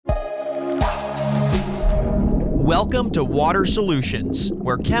Welcome to Water Solutions,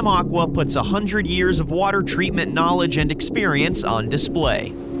 where ChemAqua puts 100 years of water treatment knowledge and experience on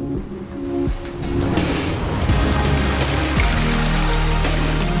display.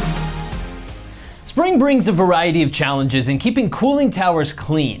 Spring brings a variety of challenges in keeping cooling towers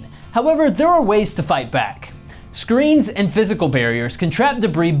clean. However, there are ways to fight back. Screens and physical barriers can trap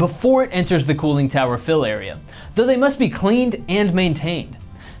debris before it enters the cooling tower fill area, though they must be cleaned and maintained.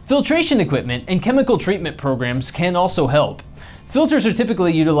 Filtration equipment and chemical treatment programs can also help. Filters are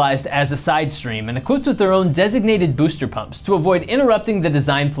typically utilized as a side stream and equipped with their own designated booster pumps to avoid interrupting the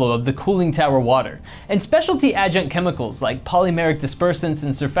design flow of the cooling tower water, and specialty adjunct chemicals like polymeric dispersants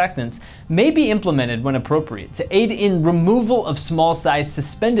and surfactants may be implemented when appropriate to aid in removal of small-sized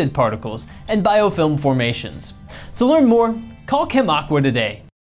suspended particles and biofilm formations. To learn more, call ChemAqua today.